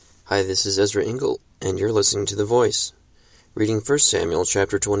Hi, this is Ezra Engel, and you're listening to The Voice, reading 1 Samuel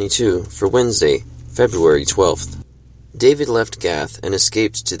chapter 22 for Wednesday, February 12th. David left Gath and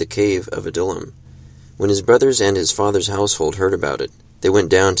escaped to the cave of Adullam. When his brothers and his father's household heard about it, they went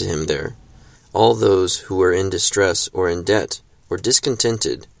down to him there. All those who were in distress or in debt or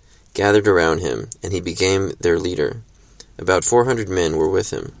discontented gathered around him, and he became their leader. About 400 men were with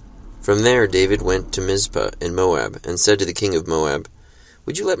him. From there David went to Mizpah in Moab, and said to the king of Moab,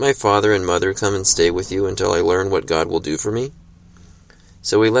 "Would you let my father and mother come and stay with you until I learn what God will do for me?"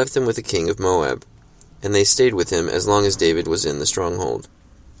 So he left them with the king of Moab, and they stayed with him as long as David was in the stronghold.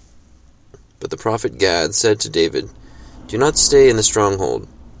 But the prophet Gad said to David, "Do not stay in the stronghold.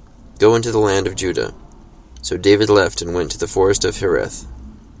 Go into the land of Judah." So David left and went to the forest of Hereth.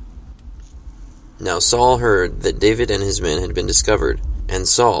 Now Saul heard that David and his men had been discovered, and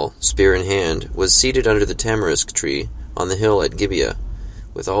Saul, spear in hand, was seated under the tamarisk tree on the hill at Gibeah,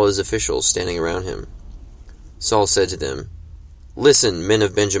 with all his officials standing around him. Saul said to them, "Listen, men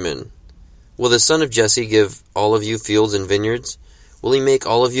of Benjamin. Will the son of Jesse give all of you fields and vineyards? Will he make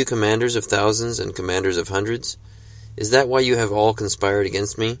all of you commanders of thousands and commanders of hundreds? Is that why you have all conspired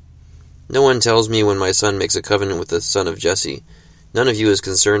against me? No one tells me when my son makes a covenant with the son of Jesse. None of you is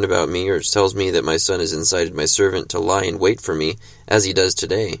concerned about me or tells me that my son has incited my servant to lie in wait for me, as he does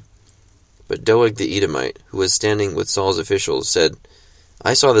today." But Doeg the Edomite, who was standing with Saul's officials, said,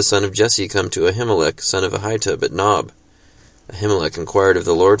 "I saw the son of Jesse come to Ahimelech, son of Ahitub, at Nob. Ahimelech inquired of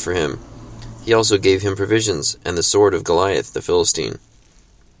the Lord for him. He also gave him provisions, and the sword of Goliath the Philistine."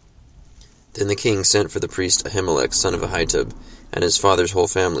 Then the king sent for the priest Ahimelech, son of Ahitub, and his father's whole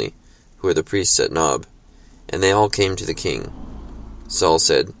family, who were the priests at Nob, and they all came to the king. Saul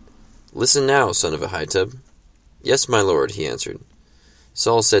said, "Listen now, son of Ahitub." "Yes, my lord," he answered.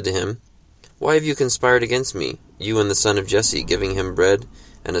 Saul said to him, "Why have you conspired against me, you and the son of Jesse, giving him bread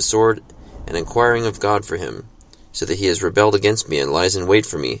and a sword, and inquiring of God for him, so that he has rebelled against me and lies in wait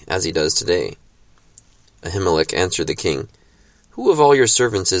for me, as he does today?" Ahimelech answered the king, "Who of all your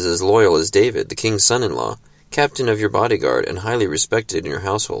servants is as loyal as David, the king's son-in-law, captain of your bodyguard, and highly respected in your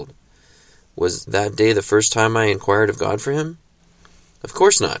household? Was that day the first time I inquired of God for him? Of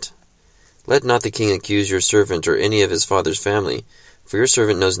course not. Let not the king accuse your servant or any of his father's family, for your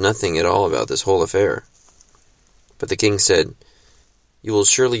servant knows nothing at all about this whole affair." But the king said, "You will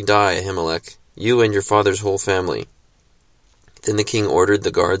surely die, Ahimelech, you and your father's whole family." Then the king ordered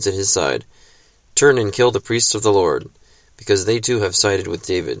the guards at his side, "Turn and kill the priests of the Lord, because they too have sided with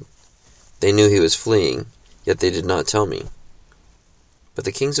David. They knew he was fleeing, yet they did not tell me." But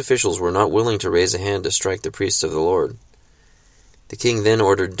the king's officials were not willing to raise a hand to strike the priests of the Lord. The king then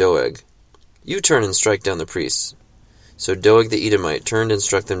ordered Doeg, "You turn and strike down the priests." So Doeg the Edomite turned and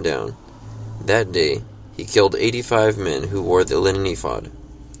struck them down. That day he killed 85 men who wore the linen ephod.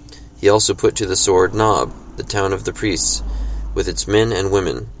 He also put to the sword Nob, the town of the priests, with its men and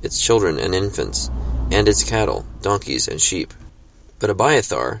women, its children and infants, and its cattle, donkeys, and sheep. But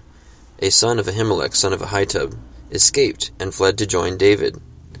Abiathar, a son of Ahimelech, son of Ahitub, escaped and fled to join David.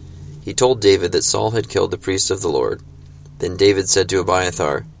 He told David that Saul had killed the priests of the Lord. Then David said to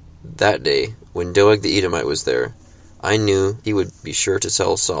Abiathar, "That day, when Doeg the Edomite was there, I knew he would be sure to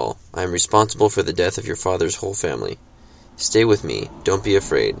tell Saul, 'I am responsible for the death of your father's whole family. Stay with me, don't be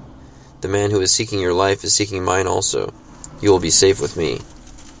afraid. The man who is seeking your life is seeking mine also. You will be safe with me.'"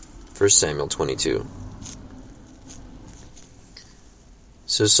 1 Samuel 22.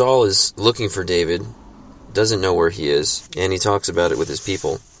 So Saul is looking for David, doesn't know where he is, and he talks about it with his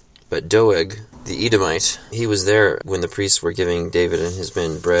people. But Doeg, the Edomite, he was there when the priests were giving David and his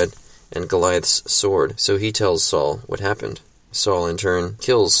men bread and Goliath's sword, so he tells Saul what happened. Saul, in turn,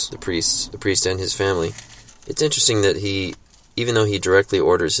 kills the priest and his family. It's interesting that even though he directly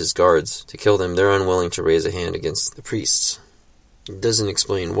orders his guards to kill them, they're unwilling to raise a hand against the priests. It doesn't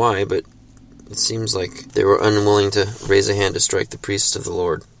explain why, but it seems like they were unwilling to raise a hand to strike the priests of the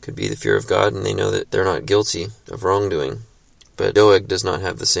Lord. Could be the fear of God, and they know that they're not guilty of wrongdoing. But Doeg does not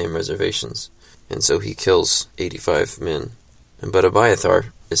have the same reservations, and so he kills 85 men. But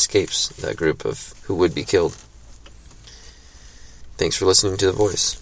Abiathar escapes that group of who would be killed. Thanks for listening to The Voice.